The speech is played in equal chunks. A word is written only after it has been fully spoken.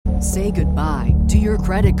Say goodbye to your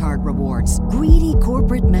credit card rewards. Greedy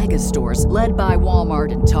corporate mega stores, led by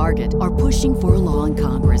Walmart and Target, are pushing for a law in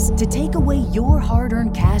Congress to take away your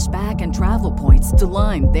hard-earned cash back and travel points to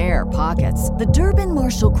line their pockets. The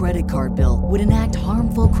Durbin-Marshall credit card bill would enact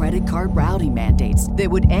harmful credit card routing mandates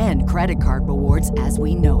that would end credit card rewards as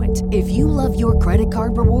we know it. If you love your credit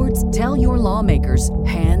card rewards, tell your lawmakers,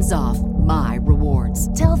 hands off my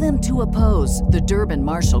rewards. Tell them to oppose the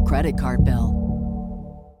Durbin-Marshall credit card bill.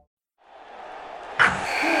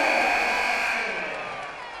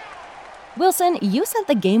 Wilson, you sent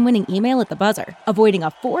the game-winning email at the buzzer, avoiding a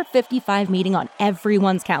 4:55 meeting on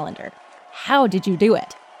everyone's calendar. How did you do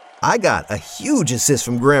it? I got a huge assist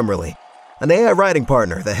from Grammarly, an AI writing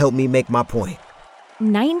partner that helped me make my point.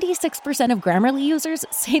 96% of Grammarly users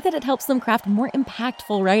say that it helps them craft more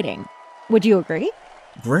impactful writing. Would you agree?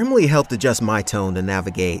 Grammarly helped adjust my tone to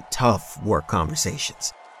navigate tough work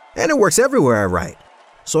conversations. And it works everywhere I write,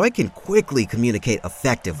 so I can quickly communicate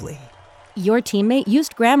effectively. Your teammate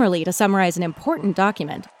used Grammarly to summarize an important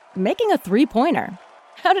document, making a 3-pointer.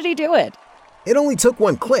 How did he do it? It only took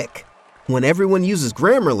one click. When everyone uses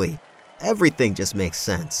Grammarly, everything just makes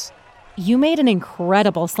sense. You made an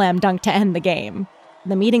incredible slam dunk to end the game.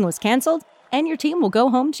 The meeting was canceled, and your team will go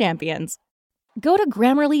home champions. Go to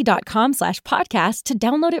Grammarly.com/podcast to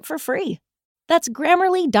download it for free. That's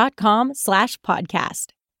Grammarly.com/podcast.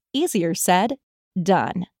 Easier said,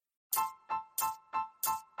 done.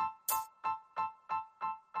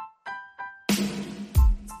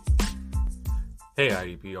 Hey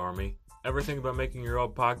IDP Army, ever think about making your own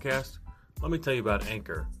podcast? Let me tell you about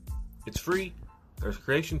Anchor. It's free. There's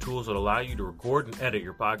creation tools that allow you to record and edit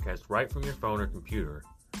your podcast right from your phone or computer.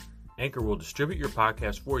 Anchor will distribute your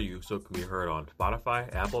podcast for you so it can be heard on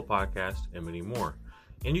Spotify, Apple Podcasts, and many more.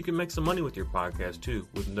 And you can make some money with your podcast too,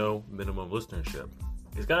 with no minimum listenership.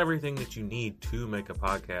 It's got everything that you need to make a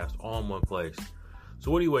podcast all in one place.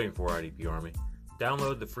 So what are you waiting for, IDP Army?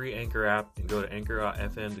 Download the free Anchor app and go to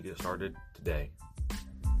Anchor.fm to get started today.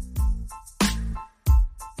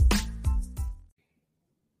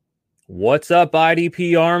 What's up,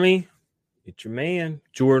 IDP Army? It's your man,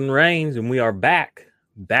 Jordan Rains, and we are back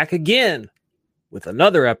again with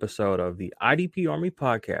another episode of the IDP Army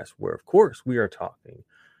podcast, where, of course, we are talking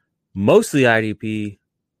mostly IDP,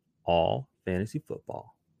 all fantasy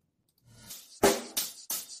football.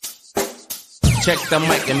 Check the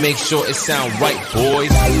mic and make sure it sound right,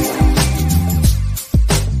 boys.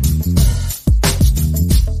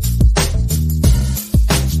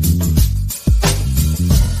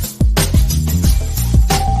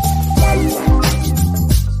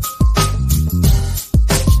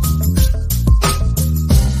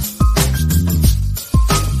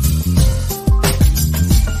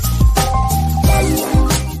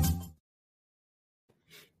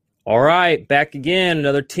 All right, back again,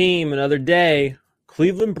 another team, another day.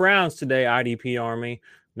 Cleveland Browns today, IDP Army.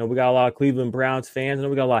 We got a lot of Cleveland Browns fans.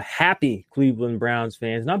 We got a lot of happy Cleveland Browns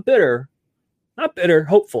fans. Not bitter,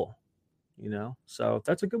 hopeful, So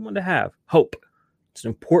that's a good one to have. Hope. It's an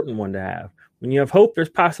important one to have. When you have hope, there's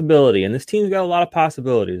possibility. And this team's got a lot of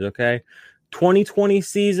possibilities, okay? 2020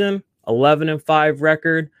 season, 11-5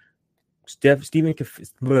 record. Kevin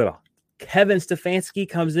Stefanski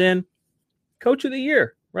comes in, coach of the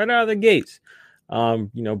year. Right out of the gates,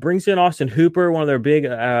 brings in Austin Hooper. One of the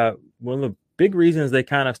big reasons they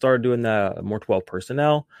kind of started doing the more 12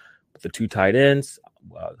 personnel with the 2 tight ends.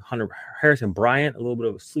 Hunter Harrison Bryant, a little bit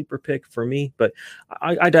of a sleeper pick for me, but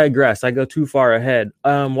I digress. I go too far ahead.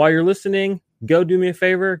 While you're listening, go do me a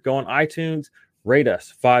favor. Go on iTunes, rate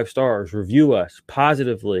us 5 stars, review us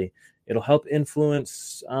positively. It'll help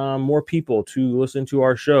influence more people to listen to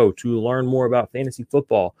our show, to learn more about fantasy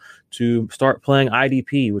football, to start playing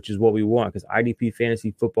IDP, which is what we want, because IDP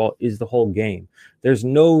fantasy football is the whole game. There's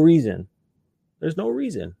no reason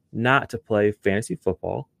not to play fantasy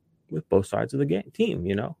football with both sides of the team.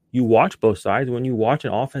 You watch both sides. When you watch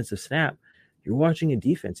an offensive snap, you're watching a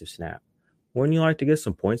defensive snap. Wouldn't you like to get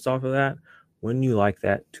some points off of that? Wouldn't you like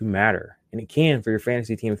that to matter? And it can for your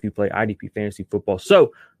fantasy team if you play IDP fantasy football.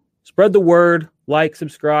 So spread the word, like,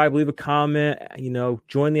 subscribe, leave a comment,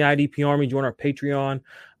 join the IDP Army, join our Patreon.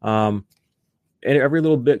 And every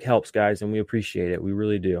little bit helps, guys, and we appreciate it. We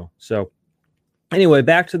really do. So anyway,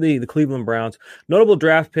 back to the Cleveland Browns. Notable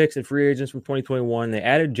draft picks and free agents from 2021. They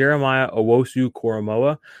added Jeremiah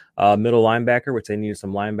Owusu-Koramoah, middle linebacker, which they needed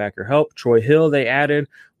some linebacker help. Troy Hill, they added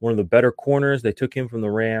one of the better corners. They took him from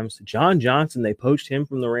the Rams. John Johnson, they poached him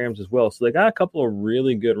from the Rams as well. So they got a couple of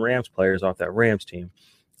really good Rams players off that Rams team.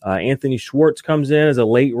 Anthony Schwartz comes in as a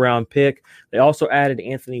late round pick. They also added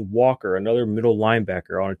Anthony Walker, another middle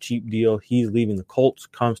linebacker, on a cheap deal. He's leaving the Colts,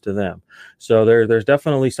 comes to them. So there's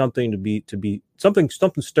definitely something to be something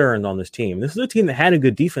stirring on this team. This is a team that had a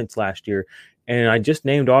good defense last year, and I just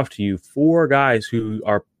named off to you 4 guys who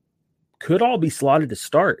could all be slotted to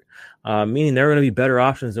start, meaning they're going to be better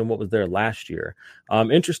options than what was there last year.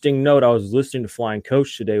 Interesting note, I was listening to Flying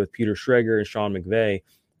Coach today with Peter Schrager and Sean McVay,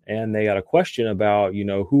 and they got a question about,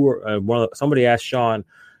 somebody asked Sean,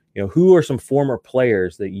 who are some former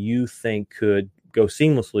players that you think could go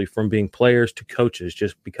seamlessly from being players to coaches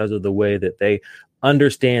just because of the way that they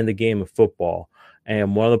understand the game of football.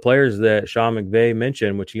 And one of the players that Sean McVay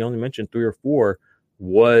mentioned, which he only mentioned 3 or 4,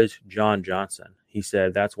 was John Johnson. He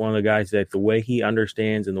said that's one of the guys that the way he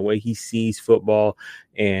understands and the way he sees football,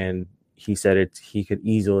 and he said he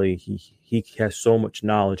has so much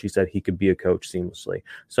knowledge. He said he could be a coach seamlessly.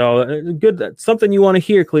 So good. That's something you want to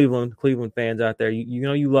hear, Cleveland fans out there.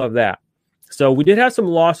 You love that. So we did have some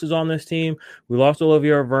losses on this team. We lost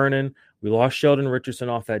Olivier Vernon. We lost Sheldon Richardson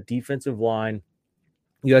off that defensive line.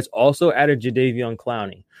 You guys also added Jadeveon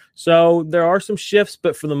Clowney. So there are some shifts,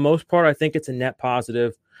 but for the most part, I think it's a net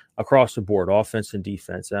positive across the board, offense and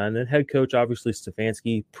defense. And then head coach, obviously,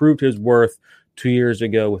 Stefanski proved his worth 2 years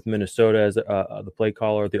ago with Minnesota as the play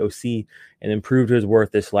caller, the OC, and then proved his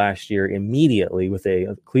worth this last year immediately with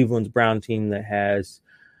a Cleveland's Brown team that has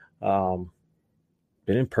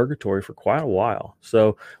been in purgatory for quite a while.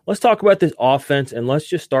 So let's talk about this offense, and let's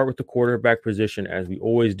just start with the quarterback position as we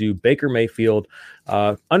always do. Baker Mayfield,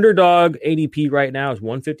 underdog ADP right now is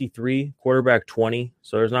 153, quarterback 20.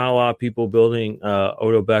 So there's not a lot of people building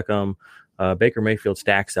Odell Beckham, Baker Mayfield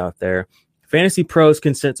stacks out there. Fantasy Pros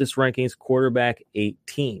consensus rankings, quarterback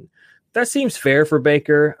 18. That seems fair for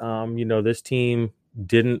Baker. This team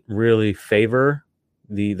didn't really favor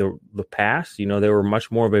the pass. They were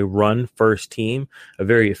much more of a run first team, a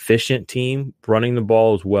very efficient team, running the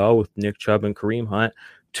ball as well with Nick Chubb and Kareem Hunt,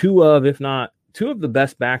 two of the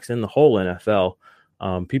best backs in the whole NFL.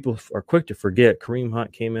 People are quick to forget Kareem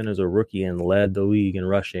Hunt came in as a rookie and led the league in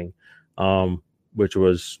rushing, which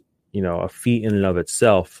was a feat in and of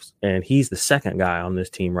itself. And he's the second guy on this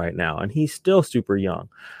team right now, and he's still super young.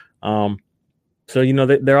 So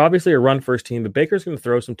they're obviously a run first team, but Baker's going to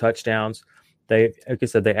throw some touchdowns. Like I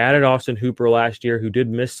said, they added Austin Hooper last year, who did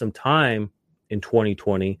miss some time in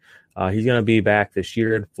 2020. He's going to be back this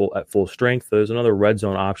year at full strength. So there's another red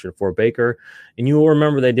zone option for Baker. And you will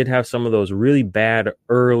remember they did have some of those really bad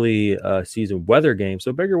early season weather games.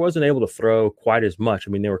 So Baker wasn't able to throw quite as much.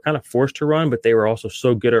 I mean, they were kind of forced to run, but they were also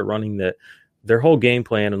so good at running that their whole game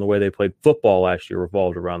plan and the way they played football last year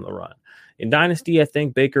revolved around the run. In Dynasty, I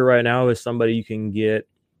think Baker right now is somebody you can get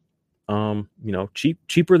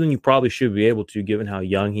cheaper than you probably should be able to, given how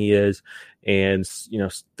young he is and,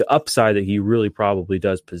 the upside that he really probably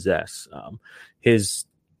does possess. His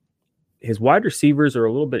wide receivers are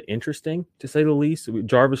a little bit interesting, to say the least.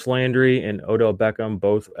 Jarvis Landry and Odell Beckham,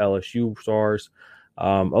 both LSU stars.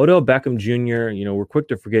 Odell Beckham Jr., we're quick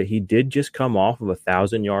to forget he did just come off of a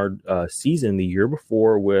 1,000-yard season the year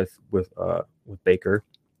before with Baker,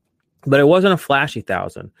 but it wasn't a flashy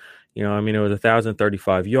 1,000. It was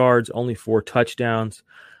 1,035 yards, only 4 touchdowns.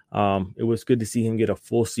 It was good to see him get a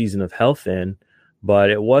full season of health in, but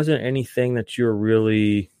it wasn't anything that you're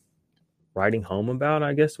really writing home about,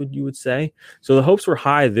 I guess what you would say. So the hopes were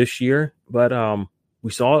high this year, but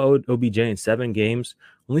we saw OBJ in 7 games,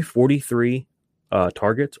 only 43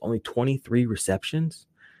 targets, only 23 receptions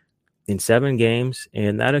in 7 games,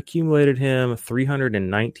 and that accumulated him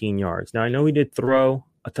 319 yards. Now, I know he did throw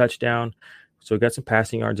a touchdown, so he got some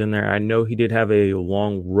passing yards in there. I know he did have a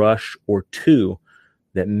long rush or 2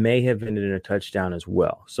 that may have ended in a touchdown as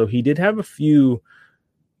well. So he did have a few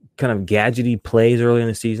kind of gadgety plays early in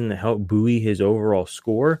the season that helped buoy his overall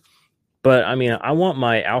score. But, I want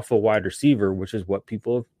my alpha wide receiver, which is what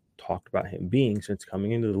people have talked about him being since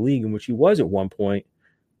coming into the league, in which he was at one point.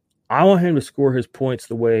 I want him to score his points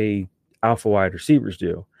the way alpha wide receivers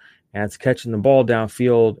do, and it's catching the ball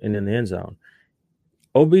downfield and in the end zone.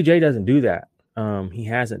 OBJ doesn't do that. He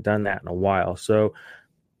hasn't done that in a while. So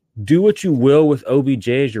do what you will with OBJ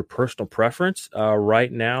as your personal preference.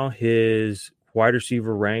 Right now, his wide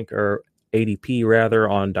receiver rank, or ADP rather,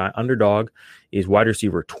 on Underdog is wide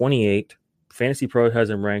receiver 28. Fantasy Pro has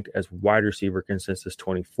him ranked as wide receiver consensus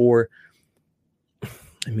 24.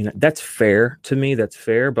 That's fair to me. That's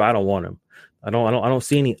fair, but I don't want him. I don't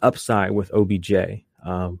see any upside with OBJ.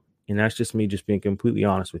 And that's just me just being completely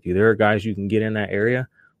honest with you. There are guys you can get in that area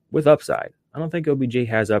with upside. I don't think OBJ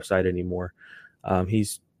has upside anymore.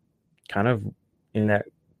 He's kind of in that,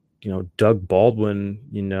 Doug Baldwin,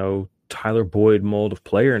 Tyler Boyd mold of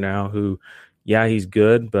player now who, yeah, he's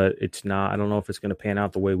good, but it's not. I don't know if it's going to pan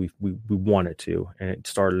out the way we want it to. And it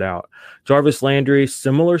started out. Jarvis Landry,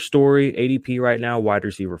 similar story. ADP right now, wide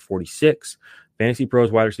receiver 46. Fantasy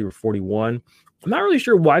Pros, wide receiver 41. I'm not really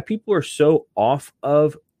sure why people are so off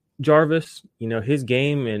of Jarvis. His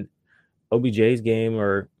game and OBJ's game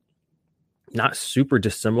are not super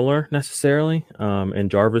dissimilar necessarily.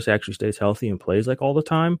 And Jarvis actually stays healthy and plays like all the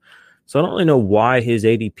time. So I don't really know why his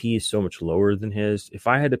ADP is so much lower than his. If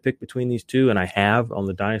I had to pick between these two, and I have on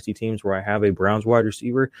the dynasty teams where I have a Browns wide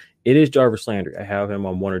receiver, it is Jarvis Landry. I have him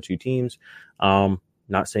on one or two teams. Not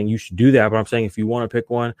saying you should do that, but I'm saying if you want to pick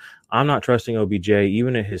one, I'm not trusting OBJ.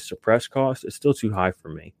 Even at his suppressed cost, it's still too high for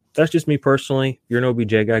me. That's just me personally. If you're an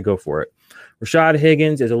OBJ guy, go for it. Rashad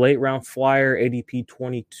Higgins is a late round flyer, ADP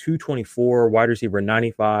 22-24, wide receiver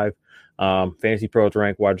 95. Fantasy Pros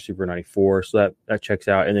rank wide receiver 94, so that checks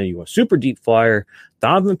out. And then you want super deep flyer,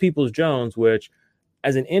 Donovan Peoples-Jones, which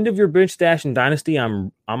as an end of your bench stash in Dynasty,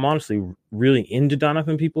 I'm honestly really into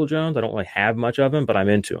Donovan Peoples-Jones. I don't really have much of him, but I'm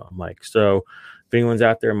into him. So if anyone's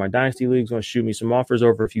out there in my Dynasty leagues want to shoot me some offers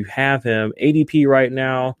over, if you have him, ADP right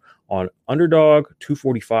now on Underdog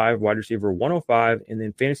 245, wide receiver 105, and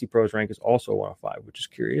then Fantasy Pros rank is also 105, which is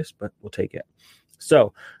curious, but we'll take it.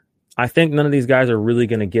 So I think none of these guys are really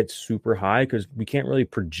going to get super high because we can't really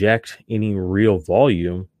project any real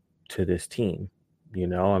volume to this team,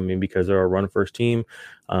 because they're a run first team.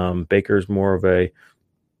 Baker's more of a,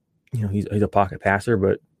 he's a pocket passer,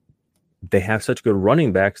 but they have such good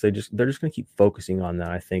running backs. They're just going to keep focusing on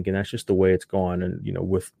that, I think. And that's just the way it's gone. And,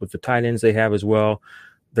 with the tight ends they have as well,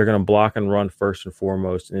 they're going to block and run first and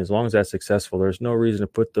foremost. And as long as that's successful, there's no reason to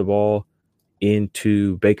put the ball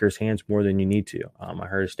into Baker's hands more than you need to. I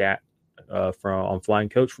heard a stat on Flying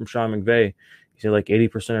Coach from Sean McVay. He said like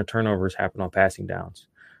 80% of turnovers happen on passing downs.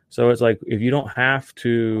 So it's like if you don't have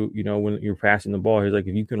to, when you're passing the ball, he's like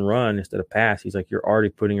if you can run instead of pass, he's like you're already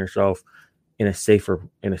putting yourself in a safer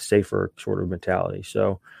sort of mentality.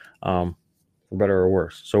 So for better or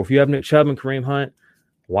worse. So if you have Nick Chubb and Kareem Hunt,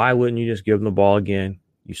 why wouldn't you just give them the ball again?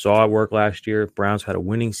 You saw it work last year. Browns had a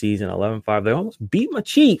winning season, 11-5. They almost beat my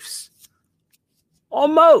Chiefs.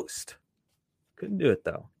 Almost. Couldn't do it,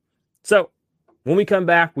 though. So when we come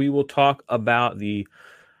back, we will talk about the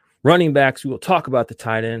running backs. We will talk about the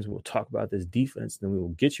tight ends. We'll talk about this defense. Then we will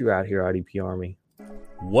get you out here, IDP Army.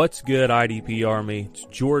 What's good, IDP Army? It's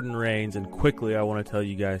Jordan Rains, and quickly I want to tell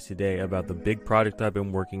you guys today about the big project I've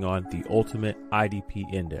been working on, the Ultimate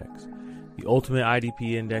IDP Index. The Ultimate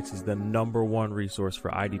IDP Index is the #1 resource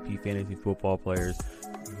for IDP fantasy football players,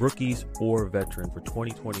 rookies or veteran for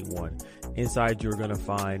 2021. Inside, you're going to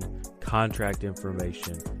find contract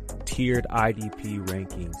information, tiered IDP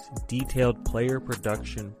rankings, detailed player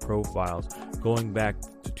production profiles going back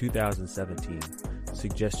to 2017,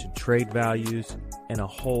 suggested trade values, and a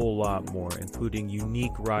whole lot more, including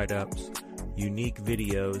unique write-ups, unique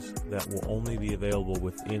videos that will only be available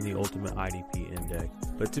within the Ultimate IDP Index.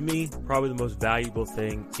 But to me, probably the most valuable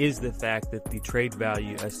thing is the fact that the trade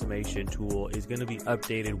value estimation tool is going to be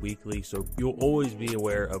updated weekly, so you'll always be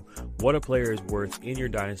aware of what a player is worth in your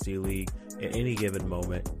Dynasty League at any given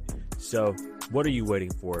moment. So what are you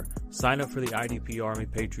waiting for? Sign up for the IDP Army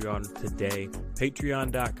Patreon today.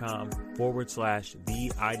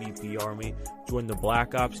 Patreon.com/the IDP Army. Join the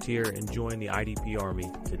Black Ops tier and join the IDP Army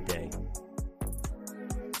today.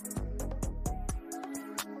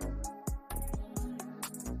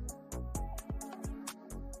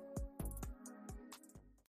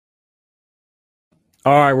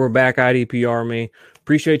 All right, we're back, IDP Army.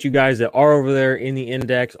 Appreciate you guys that are over there in the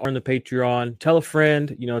index, on the Patreon. Tell a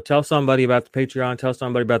friend, tell somebody about the Patreon, tell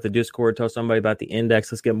somebody about the Discord, tell somebody about the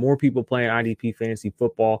index. Let's get more people playing IDP fantasy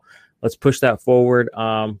football. Let's push that forward.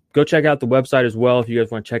 Go check out the website as well if you guys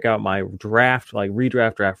want to check out my draft, like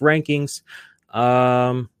redraft draft rankings.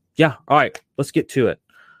 Yeah, all right, let's get to it.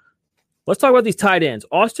 Let's talk about these tight ends.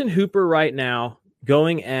 Austin Hooper right now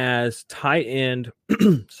going as tight end,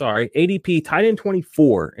 ADP tight end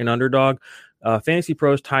 24 in Underdog. Fantasy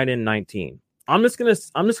Pros tight end 19. I'm just gonna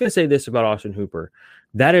say this about Austin Hooper.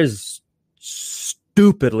 That is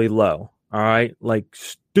stupidly low. All right, like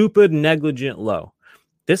stupid, negligent low.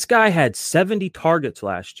 This guy had 70 targets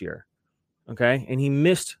last year. Okay, and he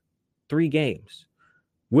missed 3 games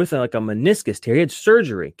with like a meniscus tear. He had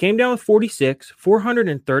surgery. Came down with 46,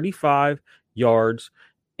 435 yards,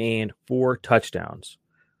 and 4 touchdowns.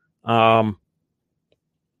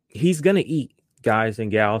 He's gonna eat, guys and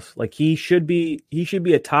gals. Like he should be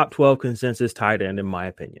a top 12 consensus tight end in my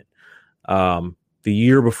opinion. The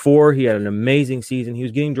year before he had an amazing season. He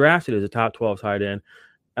was getting drafted as a top 12 tight end.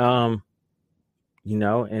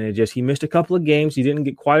 and he missed a couple of games. He didn't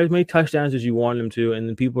get quite as many touchdowns as you wanted him to, and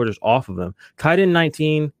then people are just off of him. Tight end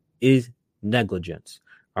 19 is negligence.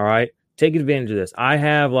 All right. Take advantage of this. I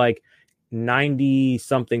have like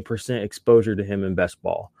 90-something% exposure to him in best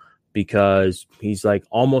ball because he's like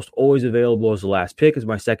almost always available as the last pick as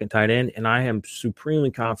my second tight end. And I am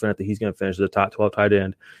supremely confident that he's going to finish the top 12 tight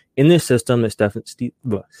end in this system that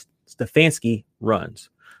Stefanski runs.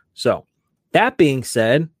 So that being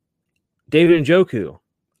said, David Njoku,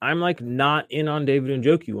 I'm like not in on David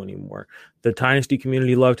Njoku anymore. The Dynasty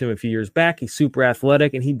community loved him a few years back. He's super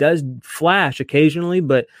athletic and he does flash occasionally,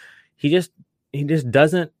 but he just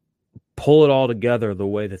doesn't pull it all together the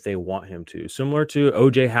way that they want him to. Similar to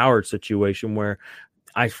OJ Howard's situation where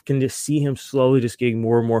I can just see him slowly just getting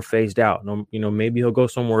more and more phased out. Maybe he'll go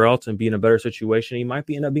somewhere else and be in a better situation. He might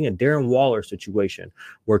end up being a Darren Waller situation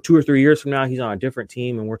where 2 or 3 years from now, he's on a different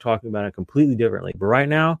team and we're talking about it completely differently. But right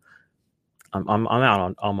now, I'm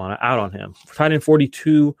out on him. Tight end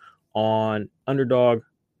 42 on Underdog,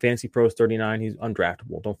 Fantasy Pros 39. He's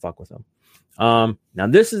undraftable. Don't fuck with him. Now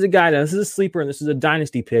this is a guy. This is a sleeper and this is a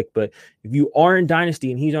dynasty pick. But if you are in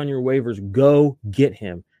dynasty and he's on your waivers, go get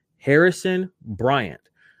him. Harrison Bryant.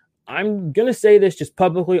 I'm gonna say this just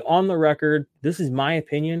publicly on the record. This is my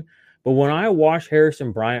opinion. But when I watch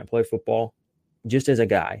Harrison Bryant play football, just as a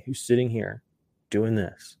guy who's sitting here doing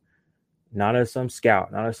this, not as some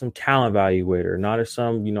scout, not as some talent evaluator, not as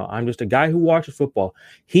some, I'm just a guy who watches football.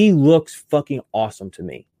 He looks fucking awesome to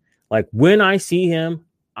me. Like when I see him,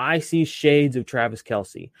 I see shades of Travis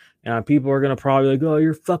Kelce. And people are going to probably like, oh,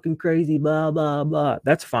 you're fucking crazy, blah, blah, blah.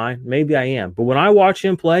 That's fine. Maybe I am. But when I watch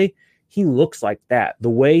him play, he looks like that. The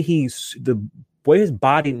way his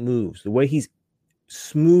body moves, the way he's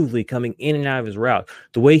smoothly coming in and out of his route,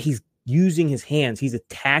 the way he's using his hands, he's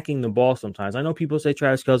attacking the ball sometimes. I know people say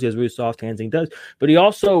Travis Kelce has really soft hands, and he does, but he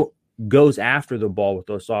also goes after the ball with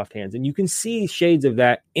those soft hands. And you can see shades of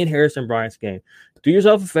that in Harrison Bryant's game. Do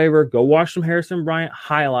yourself a favor, go watch some Harrison Bryant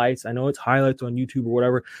highlights. I know it's highlights on YouTube or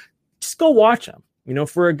whatever. Just go watch them.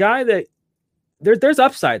 For a guy that there's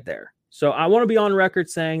upside there. So I want to be on record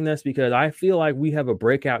saying this because I feel like we have a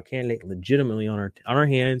breakout candidate legitimately on our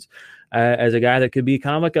hands as a guy that could be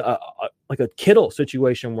kind of like a Kittle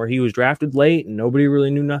situation where he was drafted late and nobody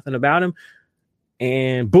really knew nothing about him.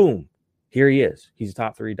 And boom, here he is. He's a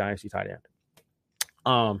top 3 dynasty tight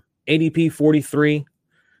end. ADP 43,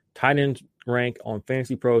 tight end rank on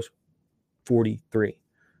Fantasy Pros 43.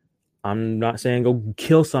 I'm not saying go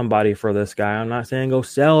kill somebody for this guy. I'm not saying go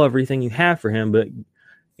sell everything you have for him, but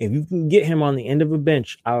if you can get him on the end of a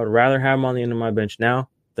bench, I would rather have him on the end of my bench now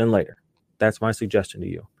than later. That's my suggestion to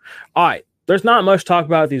you. All right. There's not much talk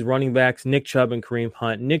about these running backs, Nick Chubb and Kareem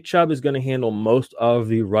Hunt. Nick Chubb is going to handle most of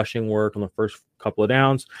the rushing work on the first couple of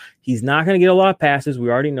downs. He's not going to get a lot of passes. We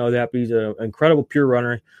already know that, but he's an incredible pure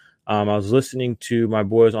runner. I was listening to my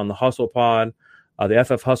boys on the Hustle Pod, the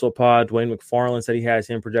FF Hustle Pod. Dwayne McFarland said he has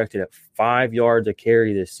him projected at 5 yards a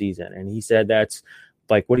carry this season. And he said that's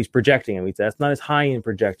like what he's projecting him. He said that's not as high in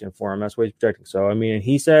projecting for him. That's what he's projecting. So,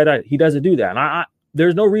 he said he doesn't do that. And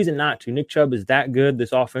there's no reason not to. Nick Chubb is that good.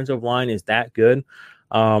 This offensive line is that good.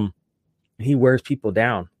 He wears people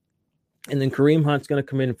down. And then Kareem Hunt's going to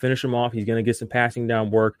come in and finish him off. He's going to get some passing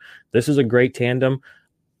down work. This is a great tandem.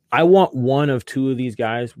 I want one of two of these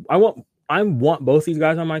guys. I want both these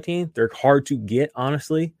guys on my team. They're hard to get,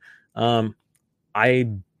 honestly. I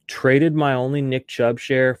traded my only Nick Chubb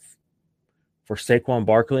share for Saquon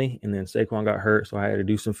Barkley, and then Saquon got hurt, so I had to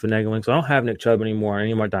do some finagling. So I don't have Nick Chubb anymore on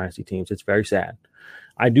any of my dynasty teams. It's very sad.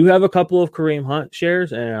 I do have a couple of Kareem Hunt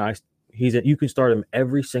shares, and you can start him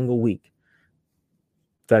every single week.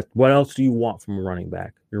 What else do you want from a running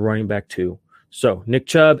back? You're running back 2. So Nick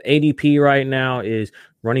Chubb, ADP right now is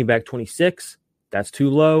running back 26. That's too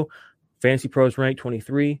low. Fantasy Pros rank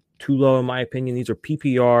 23. Too low in my opinion. These are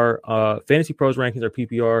PPR. Fantasy Pros rankings are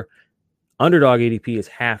PPR. Underdog ADP is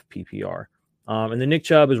half PPR. And then Nick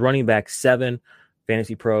Chubb is running back 7,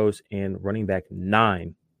 Fantasy Pros, and running back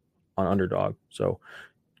 9 on Underdog. So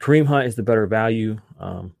Kareem Hunt is the better value.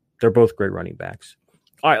 They're both great running backs.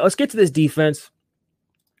 All right, let's get to this defense.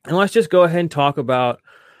 And let's just go ahead and talk about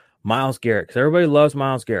Myles Garrett, because everybody loves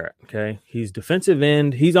Myles Garrett, okay? He's defensive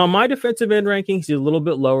end. He's on my defensive end rankings. He's a little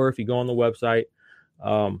bit lower if you go on the website.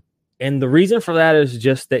 And the reason for that is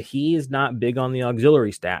just that he is not big on the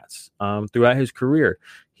auxiliary stats throughout his career.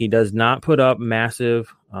 He does not put up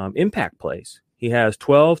massive impact plays. He has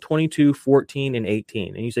 12, 22, 14, and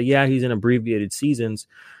 18. And you say, yeah, he's in abbreviated seasons.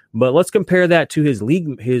 But let's compare that to his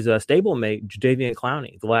stablemate, Jadeveon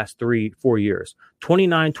Clowney, the last 3-4 years,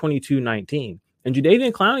 29, 22, 19. And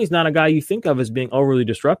Jadeveon Clowney is not a guy you think of as being overly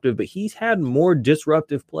disruptive, but he's had more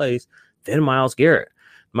disruptive plays than Myles Garrett.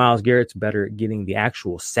 Myles Garrett's better at getting the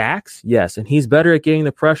actual sacks, yes, and he's better at getting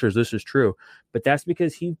the pressures. This is true, but that's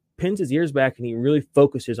because he pins his ears back and he really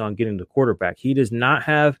focuses on getting the quarterback. He does not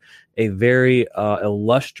have a very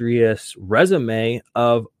illustrious resume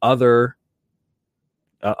of other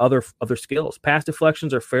skills. Pass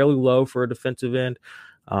deflections are fairly low for a defensive end.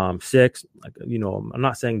 6, I'm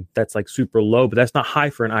not saying that's like super low, but that's not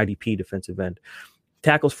high for an IDP defensive end.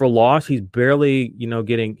 Tackles for loss, he's barely,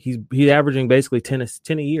 he's averaging basically 10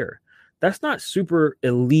 a year. That's not super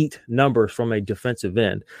elite numbers from a defensive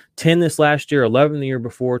end. 10 this last year, 11 the year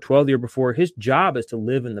before, 12 the year before. His job is to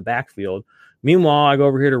live in the backfield. Meanwhile, I go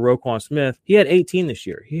over here to Roquan Smith. He had 18 this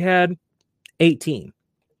year. He had 18.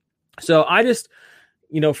 So I just,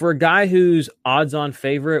 for a guy who's odds-on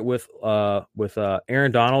favorite with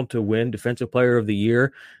Aaron Donald to win Defensive Player of the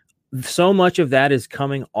Year, so much of that is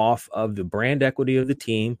coming off of the brand equity of the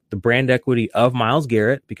team, the brand equity of Myles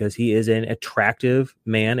Garrett, because he is an attractive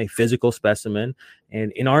man, a physical specimen.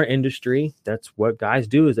 And in our industry, that's what guys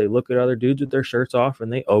do, is they look at other dudes with their shirts off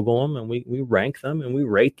and they ogle them, and we rank them and we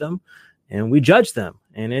rate them and we judge them.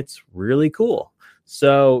 And it's really cool.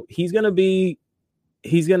 So I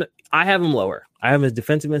have him lower. I have him as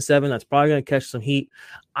defensive end 7. That's probably going to catch some heat.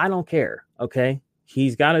 I don't care. Okay.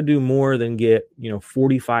 He's got to do more than get,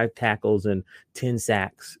 45 tackles and 10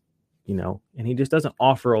 sacks, and he just doesn't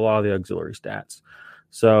offer a lot of the auxiliary stats.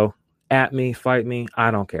 So at me, fight me,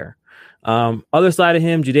 I don't care. Other side of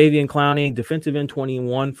him, Jadeveon Clowney, defensive end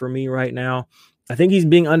 21 for me right now. I think he's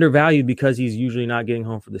being undervalued because he's usually not getting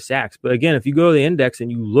home for the sacks. But again, if you go to the index and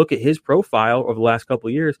you look at his profile over the last couple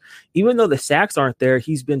of years, even though the sacks aren't there,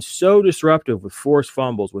 he's been so disruptive with forced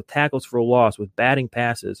fumbles, with tackles for loss, with batting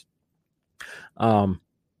passes.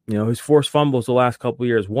 His forced fumbles the last couple of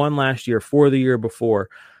years, 1 last year, 4 the year before,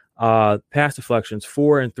 pass deflections,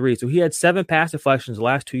 4 and 3. So he had 7 pass deflections the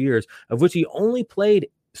last 2 years, of which he only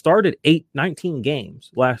started 19 games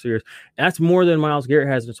last year. And that's more than Myles Garrett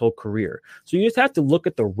has in his whole career. So you just have to look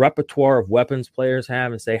at the repertoire of weapons players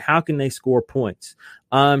have and say, how can they score points?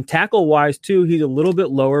 Tackle wise too, he's a little bit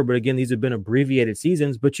lower, but again, these have been abbreviated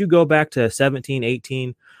seasons, but you go back to 17,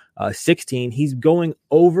 18, 16, he's going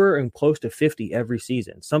over and close to 50 every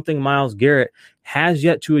season, something Myles Garrett has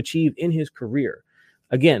yet to achieve in his career.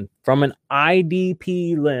 Again, from an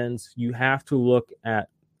IDP lens, you have to look at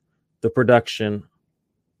the production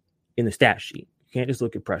in the stat sheet. You can't just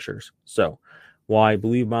look at pressures. So while I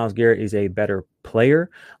believe Myles Garrett is a better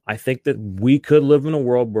player, I think that we could live in a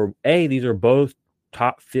world where these are both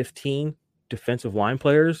top 15 defensive line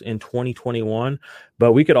players in 2021,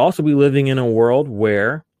 but we could also be living in a world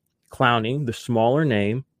where Clowney, the smaller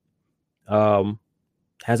name,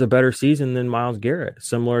 has a better season than Myles Garrett,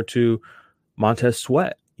 similar to Montez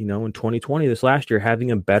Sweat, in 2020, this last year,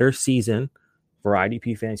 having a better season for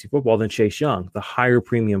IDP fantasy football than Chase Young, the higher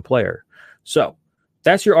premium player. So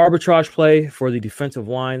that's your arbitrage play for the defensive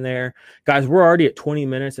line there. Guys, we're already at 20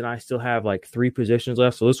 minutes and I still have like 3 positions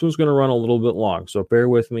left. So this one's going to run a little bit long. So bear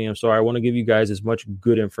with me. I'm sorry. I want to give you guys as much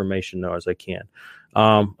good information though as I can.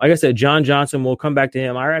 Like I said, John Johnson, we'll come back to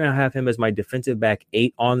him. I right now have him as my defensive back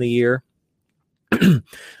 8 on the year. He's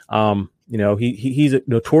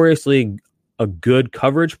notoriously a good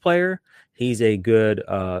coverage player. He's a good,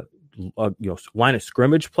 line of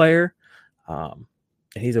scrimmage player. And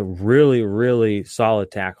he's a really, really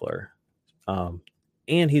solid tackler.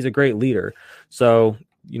 And he's a great leader. So,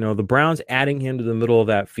 the Browns adding him to the middle of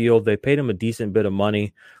that field, they paid him a decent bit of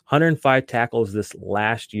money, 105 tackles this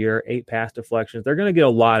last year, 8 pass deflections. They're going to get a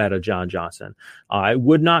lot out of John Johnson. It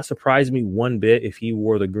would not surprise me one bit if he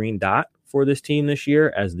wore the green dot for this team this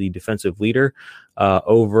year as the defensive leader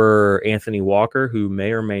over Anthony Walker, who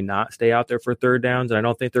may or may not stay out there for third downs. And I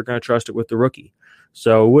don't think they're going to trust it with the rookie.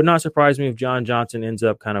 So it would not surprise me if John Johnson ends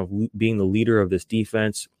up kind of being the leader of this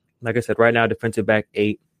defense. Like I said, right now, defensive back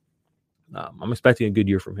 8. I'm expecting a good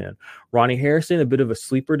year from him. Ronnie Harrison, a bit of a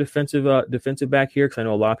sleeper defensive back here, because I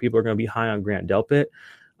know a lot of people are going to be high on Grant Delpit.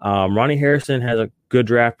 Ronnie Harrison has a good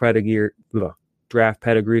draft pedigree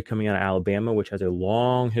coming out of Alabama, which has a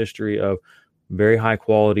long history of very high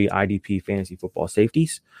quality IDP fantasy football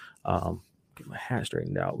safeties. Get my hat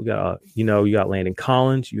straightened out. We got you got Landon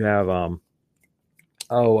Collins. You have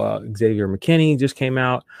Xavier McKinney just came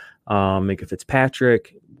out. Micah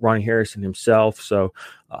Fitzpatrick, Ronnie Harrison himself. So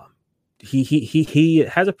he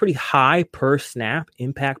has a pretty high per snap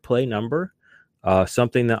impact play number.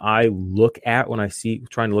 Something that I look at when I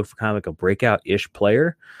trying to look for kind of like a breakout-ish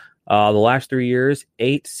player. The last 3 years,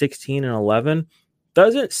 8, 16, and 11.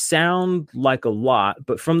 Doesn't sound like a lot,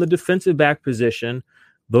 but from the defensive back position,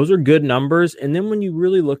 those are good numbers. And then when you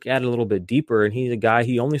really look at it a little bit deeper, and he's a guy,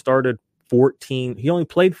 he only started He only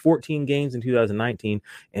played 14 games in 2019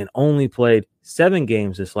 and only played 7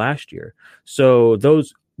 games this last year. So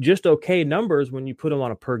those just okay numbers when you put them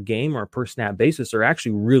on a per game or a per snap basis are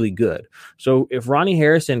actually really good. So if Ronnie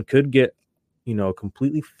Harrison could get, a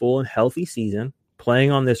completely full and healthy season playing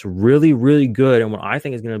on this really, really good and what I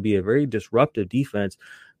think is going to be a very disruptive defense,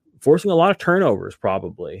 forcing a lot of turnovers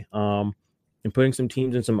probably, and putting some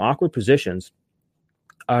teams in some awkward positions,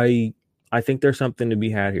 I think there's something to be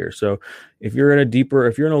had here. So if you're in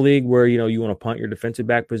a league where, you want to punt your defensive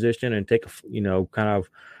back position and take,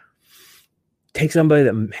 take somebody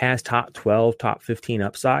that has top 12, top 15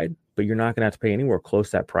 upside, but you're not going to have to pay anywhere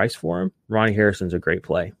close to that price for him, Ronnie Harrison's a great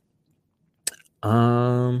play.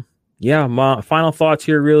 My final thoughts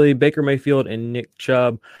here, really, Baker Mayfield and Nick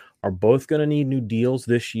Chubb are both going to need new deals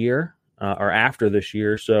this year or after this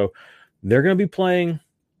year. So they're going to be playing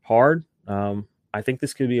hard. I think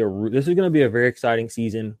this is going to be a very exciting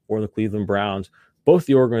season for the Cleveland Browns, both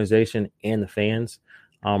the organization and the fans.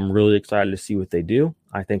 I'm really excited to see what they do.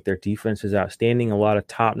 I think their defense is outstanding. A lot of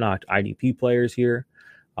top-notch IDP players here.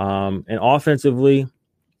 And offensively,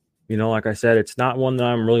 like I said, it's not one that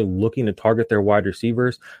I'm really looking to target their wide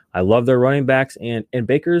receivers. I love their running backs, and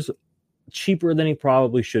Baker's cheaper than he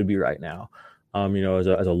probably should be right now. As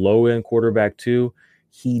a low-end quarterback too,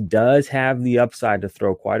 he does have the upside to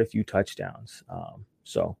throw quite a few touchdowns.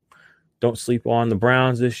 So don't sleep on the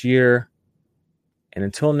Browns this year. And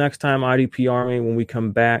until next time, IDP Army, when we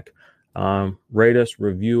come back, rate us,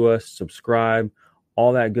 review us, subscribe,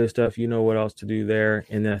 all that good stuff. You know what else to do there.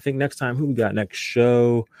 And then I think next time, who we got next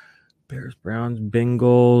show? Bears, Browns,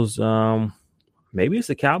 Bengals. Maybe it's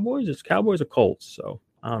the Cowboys. It's Cowboys or Colts. So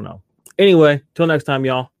I don't know. Anyway, till next time,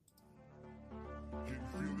 y'all.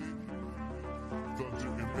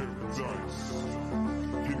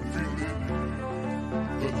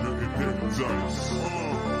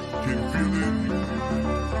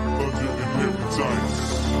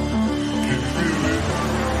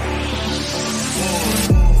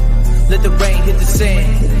 Let the rain hit the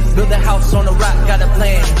sand. Build a house on a rock, got a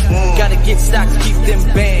plan. Gotta get stocks, keep them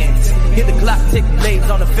bands. Hit the clock, tick blades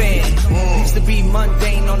on the fan. Used to be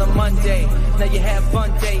mundane on a Monday. Now you have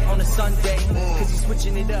fun day on a Sunday. Cause you're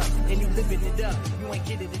switching it up and you living it up. You ain't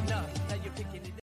getting enough.